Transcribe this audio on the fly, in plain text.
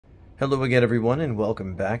Hello again, everyone, and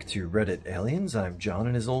welcome back to Reddit Aliens. I'm John,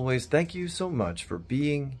 and as always, thank you so much for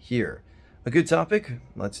being here. A good topic?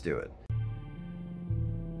 Let's do it.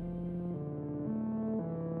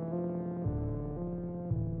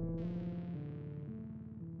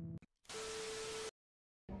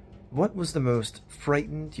 What was the most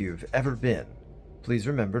frightened you've ever been? Please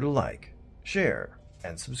remember to like, share,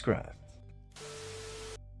 and subscribe.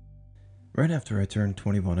 Right after I turned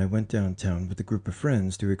 21, I went downtown with a group of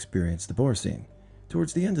friends to experience the bar scene.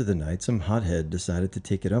 Towards the end of the night, some hothead decided to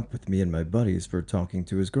take it up with me and my buddies for talking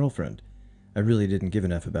to his girlfriend. I really didn't give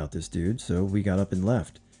an F about this dude, so we got up and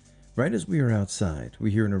left. Right as we were outside,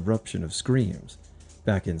 we hear an eruption of screams.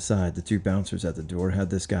 Back inside, the two bouncers at the door had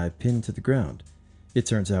this guy pinned to the ground. It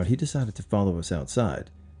turns out he decided to follow us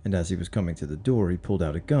outside, and as he was coming to the door, he pulled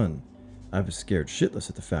out a gun. I was scared shitless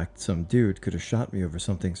at the fact that some dude could have shot me over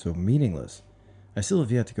something so meaningless. I still have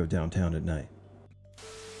yet to go downtown at night.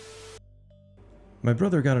 My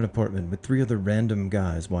brother got an apartment with 3 other random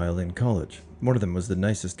guys while in college. One of them was the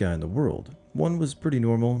nicest guy in the world. One was pretty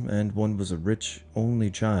normal, and one was a rich, only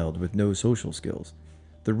child with no social skills.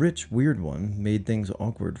 The rich, weird one made things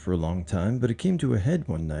awkward for a long time, but it came to a head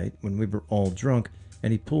one night when we were all drunk,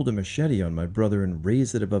 and he pulled a machete on my brother and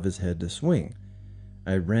raised it above his head to swing.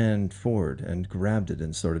 I ran forward and grabbed it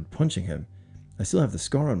and started punching him. I still have the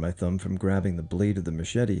scar on my thumb from grabbing the blade of the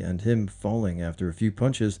machete and him falling after a few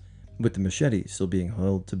punches, with the machete still being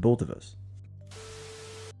held to both of us.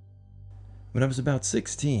 When I was about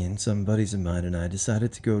 16, some buddies of mine and I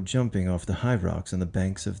decided to go jumping off the high rocks on the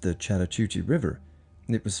banks of the Chattahoochee River.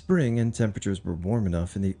 It was spring and temperatures were warm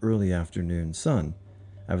enough in the early afternoon sun.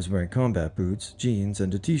 I was wearing combat boots, jeans,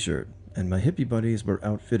 and a t-shirt, and my hippie buddies were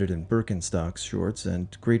outfitted in Birkenstocks shorts and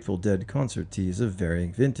Grateful Dead concert tees of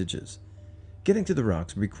varying vintages. Getting to the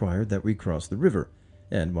rocks required that we cross the river,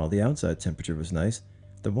 and while the outside temperature was nice,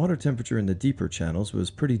 the water temperature in the deeper channels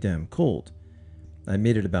was pretty damn cold. I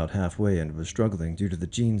made it about halfway and was struggling due to the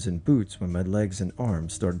jeans and boots when my legs and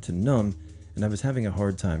arms started to numb and I was having a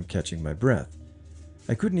hard time catching my breath.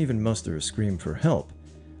 I couldn't even muster a scream for help.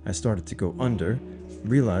 I started to go under,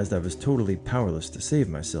 realized I was totally powerless to save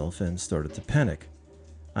myself, and started to panic.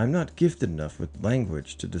 I'm not gifted enough with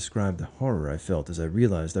language to describe the horror I felt as I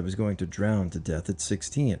realized I was going to drown to death at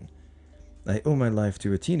 16. I owe my life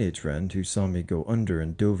to a teenage friend who saw me go under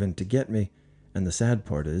and dove in to get me, and the sad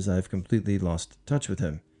part is I've completely lost touch with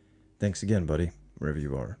him. Thanks again, buddy, wherever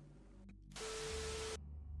you are.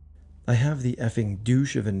 I have the effing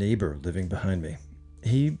douche of a neighbor living behind me.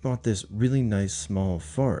 He bought this really nice small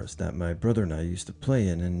forest that my brother and I used to play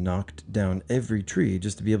in and knocked down every tree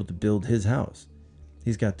just to be able to build his house.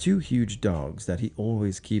 He's got 2 huge dogs that he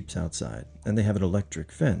always keeps outside, and they have an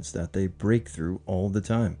electric fence that they break through all the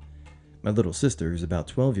time. My little sister, who's about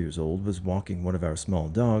 12 years old, was walking one of our small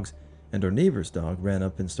dogs, and our neighbor's dog ran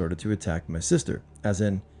up and started to attack my sister, as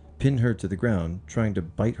in, pin her to the ground, trying to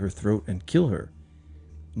bite her throat and kill her.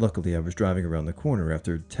 Luckily, I was driving around the corner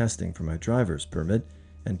after testing for my driver's permit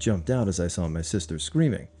and jumped out as I saw my sister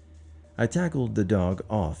screaming. I tackled the dog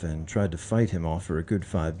off and tried to fight him off for a good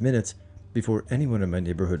 5 minutes before anyone in my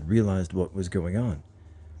neighborhood realized what was going on.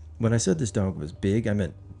 When I said this dog was big, I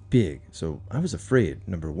meant big, so I was afraid,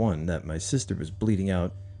 number 1, that my sister was bleeding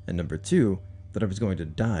out, and number 2, that I was going to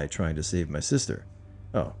die trying to save my sister.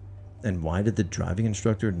 Oh, and why did the driving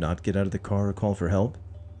instructor not get out of the car or call for help?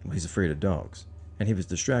 Well, he's afraid of dogs. And he was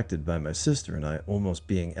distracted by my sister and I almost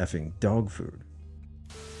being effing dog food.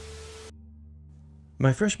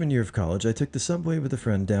 My freshman year of college, I took the subway with a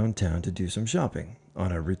friend downtown to do some shopping.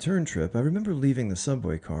 On our return trip, I remember leaving the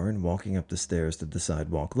subway car and walking up the stairs to the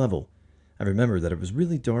sidewalk level. I remember that it was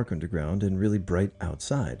really dark underground and really bright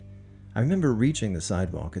outside. I remember reaching the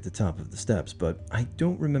sidewalk at the top of the steps, but I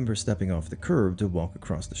don't remember stepping off the curb to walk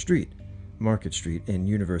across the street. Market Street in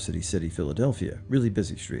University City, Philadelphia, really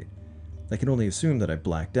busy street. I can only assume that I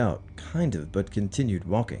blacked out, kind of, but continued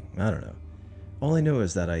walking. I don't know. All I know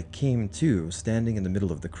is that I came to standing in the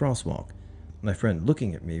middle of the crosswalk, my friend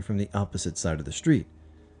looking at me from the opposite side of the street.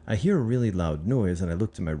 I hear a really loud noise and I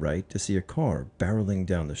look to my right to see a car barreling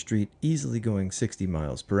down the street, easily going 60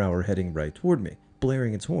 miles per hour heading right toward me,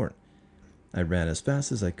 blaring its horn. I ran as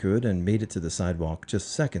fast as I could and made it to the sidewalk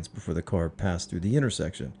just seconds before the car passed through the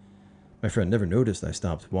intersection. My friend never noticed I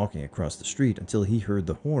stopped walking across the street until he heard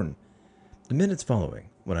the horn. The minutes following,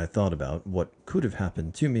 when I thought about what could have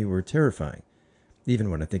happened to me, were terrifying.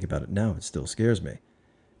 Even when I think about it now, it still scares me.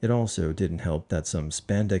 It also didn't help that some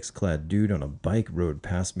spandex-clad dude on a bike rode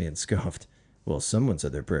past me and scoffed. Well, someone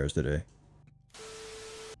said their prayers today.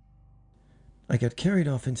 I got carried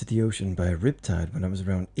off into the ocean by a riptide when I was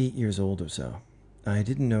around 8 years old or so. I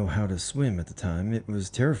didn't know how to swim at the time. It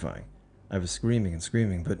was terrifying. I was screaming and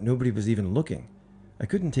screaming, but nobody was even looking. I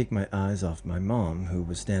couldn't take my eyes off my mom, who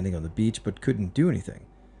was standing on the beach but couldn't do anything.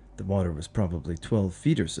 The water was probably 12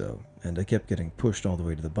 feet or so, and I kept getting pushed all the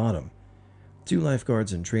way to the bottom. Two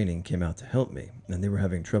lifeguards in training came out to help me, and they were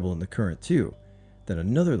having trouble in the current too. Then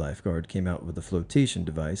another lifeguard came out with a flotation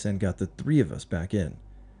device and got the three of us back in.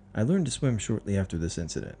 I learned to swim shortly after this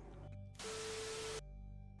incident.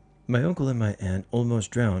 My uncle and my aunt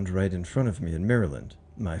almost drowned right in front of me in Maryland.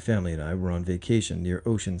 My family and I were on vacation near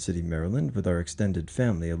Ocean City, Maryland, with our extended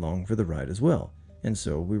family along for the ride as well, and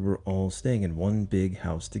so we were all staying in one big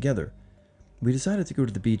house together. We decided to go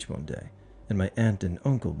to the beach one day, and my aunt and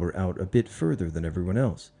uncle were out a bit further than everyone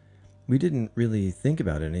else. We didn't really think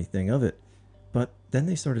about anything of it, but then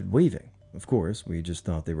they started waving. Of course, we just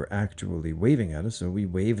thought they were actually waving at us, so we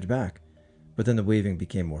waved back. But then the waving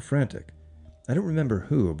became more frantic. I don't remember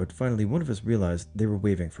who, but finally one of us realized they were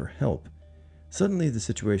waving for help. Suddenly the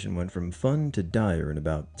situation went from fun to dire in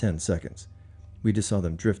about 10 seconds. We just saw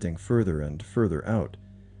them drifting further and further out,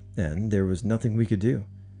 and there was nothing we could do.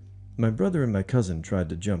 My brother and my cousin tried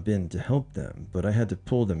to jump in to help them, but I had to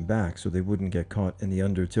pull them back so they wouldn't get caught in the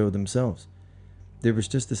undertow themselves. There was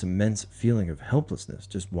just this immense feeling of helplessness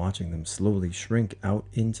just watching them slowly shrink out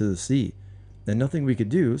into the sea, and nothing we could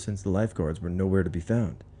do since the lifeguards were nowhere to be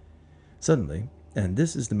found. Suddenly, and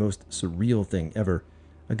this is the most surreal thing ever,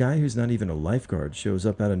 a guy who's not even a lifeguard shows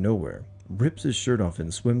up out of nowhere, rips his shirt off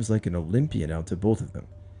and swims like an Olympian out to both of them.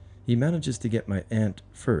 He manages to get my aunt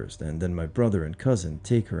first, and then my brother and cousin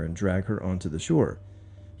take her and drag her onto the shore.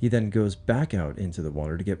 He then goes back out into the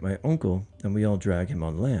water to get my uncle, and we all drag him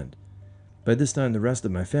on land. By this time, the rest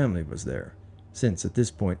of my family was there, since at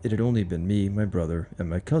this point it had only been me, my brother, and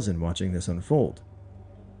my cousin watching this unfold.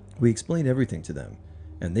 We explained everything to them,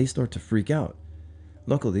 and they start to freak out.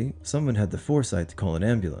 Luckily, someone had the foresight to call an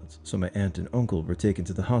ambulance, so my aunt and uncle were taken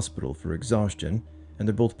to the hospital for exhaustion, and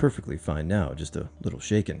they're both perfectly fine now, just a little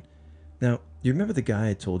shaken. Now, you remember the guy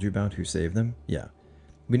I told you about who saved them? Yeah.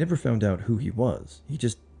 We never found out who he was. He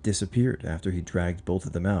just disappeared after he dragged both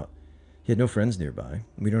of them out. He had no friends nearby.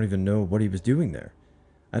 We don't even know what he was doing there.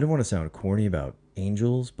 I don't want to sound corny about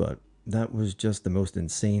angels, but that was just the most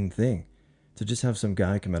insane thing. To just have some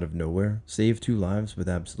guy come out of nowhere, save two lives with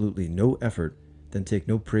absolutely no effort, then take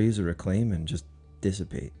no praise or acclaim and just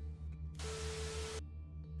dissipate.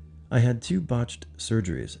 I had 2 botched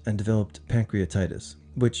surgeries and developed pancreatitis,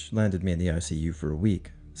 which landed me in the ICU for a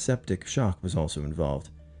week. Septic shock was also involved.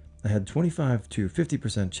 I had 25 to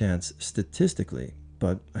 50% chance statistically,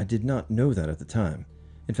 but I did not know that at the time.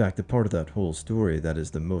 In fact, the part of that whole story that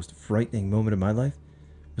is the most frightening moment of my life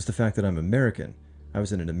was the fact that I'm American. I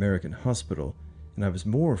was in an American hospital, and I was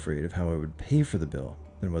more afraid of how I would pay for the bill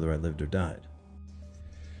than whether I lived or died.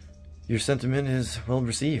 Your sentiment is well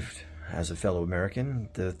received. As a fellow American,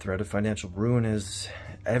 the threat of financial ruin is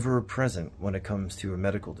ever present when it comes to a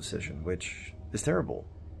medical decision, which is terrible.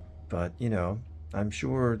 But, I'm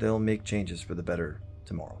sure they'll make changes for the better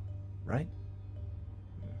tomorrow, right?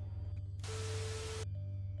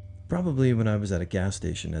 Probably when I was at a gas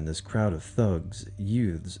station and this crowd of thugs,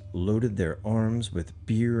 youths, loaded their arms with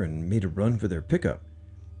beer and made a run for their pickup.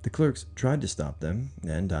 The clerks tried to stop them,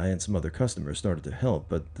 and I and some other customers started to help,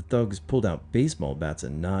 but the thugs pulled out baseball bats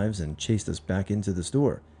and knives and chased us back into the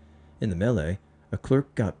store. In the melee, a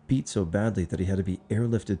clerk got beat so badly that he had to be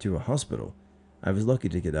airlifted to a hospital. I was lucky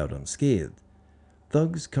to get out unscathed.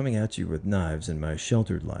 Thugs coming at you with knives in my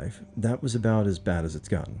sheltered life, that was about as bad as it's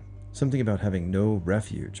gotten. Something about having no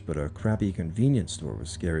refuge but a crappy convenience store was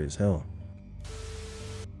scary as hell.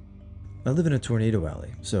 I live in a tornado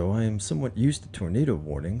alley, so I am somewhat used to tornado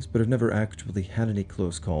warnings, but have never actually had any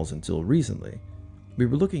close calls until recently. We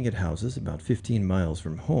were looking at houses about 15 miles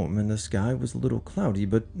from home, and the sky was a little cloudy,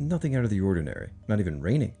 but nothing out of the ordinary, not even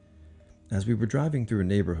raining. As we were driving through a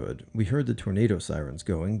neighborhood, we heard the tornado sirens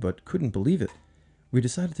going, but couldn't believe it. We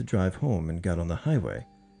decided to drive home and got on the highway.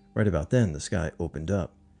 Right about then, the sky opened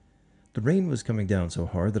up. The rain was coming down so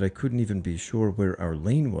hard that I couldn't even be sure where our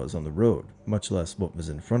lane was on the road, much less what was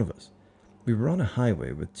in front of us. We were on a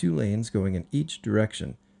highway with 2 lanes going in each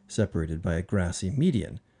direction, separated by a grassy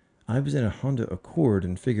median. I was in a Honda Accord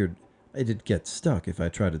and figured it'd get stuck if I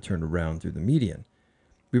tried to turn around through the median.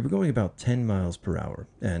 We were going about 10 miles per hour,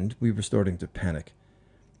 and we were starting to panic.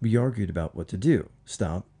 We argued about what to do: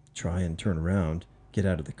 stop, try and turn around, get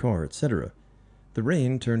out of the car, etc. The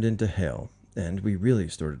rain turned into hail, and we really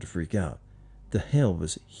started to freak out. The hail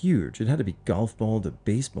was huge. It had to be golf ball to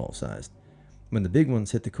baseball sized. When the big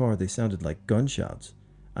ones hit the car, they sounded like gunshots.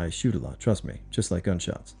 I shoot a lot, trust me, just like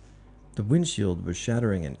gunshots. The windshield was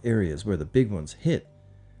shattering in areas where the big ones hit.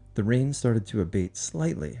 The rain started to abate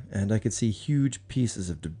slightly, and I could see huge pieces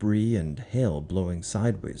of debris and hail blowing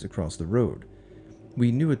sideways across the road.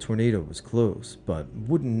 We knew a tornado was close, but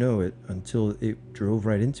wouldn't know it until it drove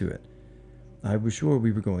right into it. I was sure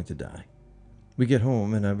we were going to die. We get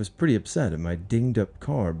home, and I was pretty upset at my dinged up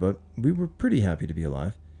car, but we were pretty happy to be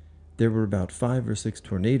alive. There were about 5 or 6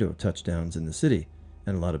 tornado touchdowns in the city,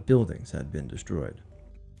 and a lot of buildings had been destroyed.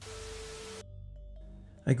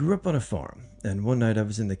 I grew up on a farm, and one night I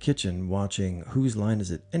was in the kitchen watching Whose Line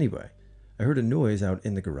Is It Anyway? I heard a noise out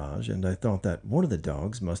in the garage, and I thought that one of the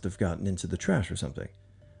dogs must have gotten into the trash or something.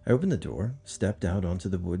 I opened the door, stepped out onto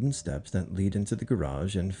the wooden steps that lead into the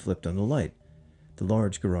garage, and flipped on the light. The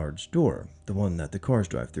large garage door, the one that the cars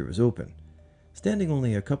drive through, was open. Standing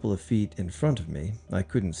only a couple of feet in front of me, I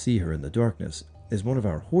couldn't see her in the darkness, is one of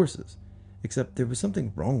our horses, except there was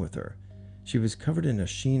something wrong with her. She was covered in a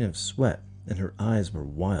sheen of sweat, and her eyes were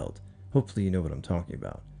wild. Hopefully you know what I'm talking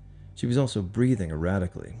about. She was also breathing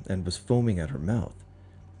erratically and was foaming at her mouth.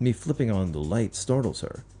 Me flipping on the light startles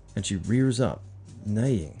her, and she rears up,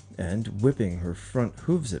 neighing and whipping her front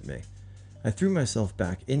hooves at me. I threw myself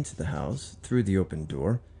back into the house, through the open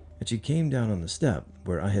door, and she came down on the step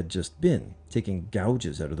where I had just been, taking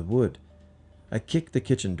gouges out of the wood. I kick the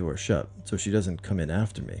kitchen door shut so she doesn't come in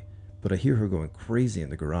after me, but I hear her going crazy in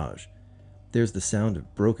the garage. There's the sound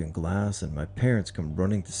of broken glass, and my parents come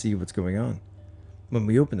running to see what's going on. When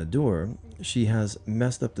we open the door, she has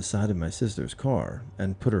messed up the side of my sister's car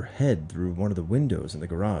and put her head through one of the windows in the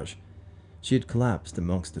garage. She had collapsed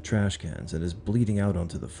amongst the trash cans and is bleeding out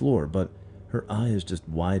onto the floor, but her eye is just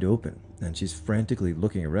wide open, and she's frantically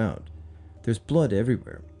looking around. There's blood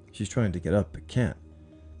everywhere. She's trying to get up but can't.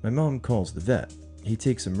 My mom calls the vet. He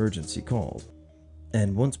takes emergency calls.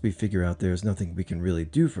 And once we figure out there's nothing we can really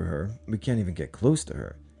do for her, we can't even get close to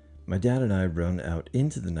her. My dad and I run out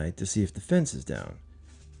into the night to see if the fence is down.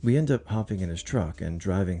 We end up hopping in his truck and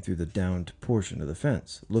driving through the downed portion of the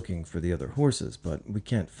fence, looking for the other horses, but we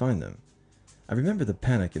can't find them. I remember the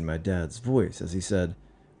panic in my dad's voice as he said,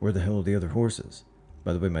 "Where the hell are the other horses?"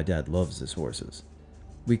 By the way, my dad loves his horses.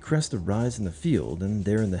 We crest a rise in the field, and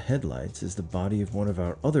there in the headlights is the body of one of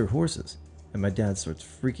our other horses, and my dad starts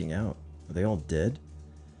freaking out. Are they all dead?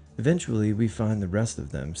 Eventually, we find the rest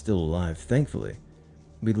of them still alive, thankfully.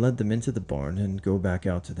 We led them into the barn and go back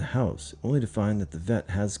out to the house, only to find that the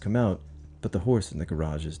vet has come out, but the horse in the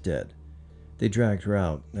garage is dead. They dragged her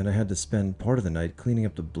out, and I had to spend part of the night cleaning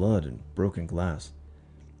up the blood and broken glass.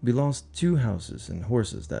 We lost 2 houses and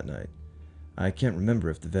horses that night. I can't remember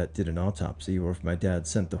if the vet did an autopsy or if my dad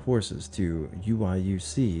sent the horses to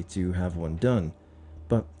UIUC to have one done,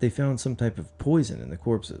 but they found some type of poison in the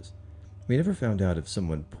corpses. We never found out if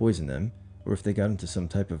someone poisoned them or if they got into some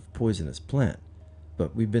type of poisonous plant,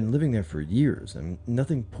 but we've been living there for years and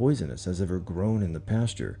nothing poisonous has ever grown in the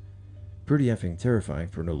pasture. Pretty effing terrifying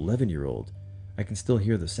for an 11-year-old. I can still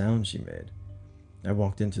hear the sound she made. I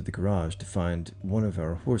walked into the garage to find one of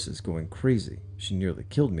our horses going crazy. She nearly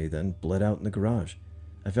killed me, then bled out in the garage.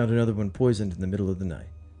 I found another one poisoned in the middle of the night.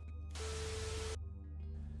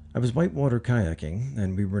 I was whitewater kayaking,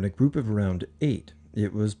 and we were in a group of around 8.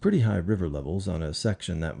 It was pretty high river levels on a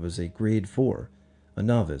section that was a grade 4. A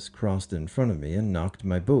novice crossed in front of me and knocked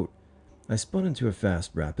my boat. I spun into a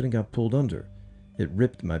fast rapid and got pulled under. It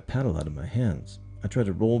ripped my paddle out of my hands. I tried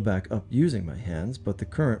to roll back up using my hands, but the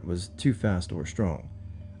current was too fast or strong.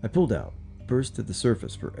 I pulled out, burst to the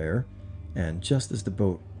surface for air, and just as the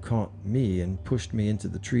boat caught me and pushed me into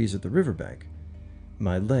the trees at the riverbank,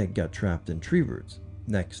 my leg got trapped in tree roots.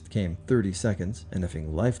 Next came 30 seconds, an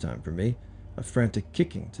effing lifetime for me, of frantic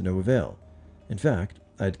kicking to no avail. In fact,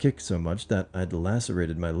 I'd kicked so much that I'd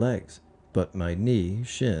lacerated my legs, but my knee,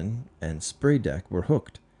 shin, and spray deck were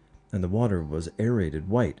hooked, and the water was aerated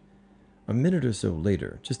white. A minute or so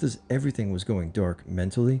later, just as everything was going dark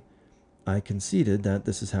mentally, I conceded that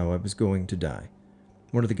this is how I was going to die.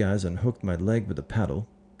 One of the guys unhooked my leg with a paddle,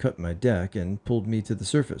 cut my deck, and pulled me to the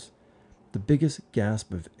surface. The biggest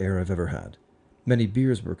gasp of air I've ever had. Many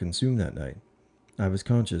beers were consumed that night. I was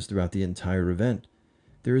conscious throughout the entire event.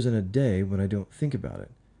 There isn't a day when I don't think about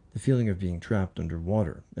it. The feeling of being trapped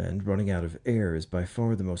underwater and running out of air is by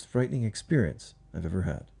far the most frightening experience I've ever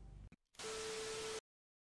had.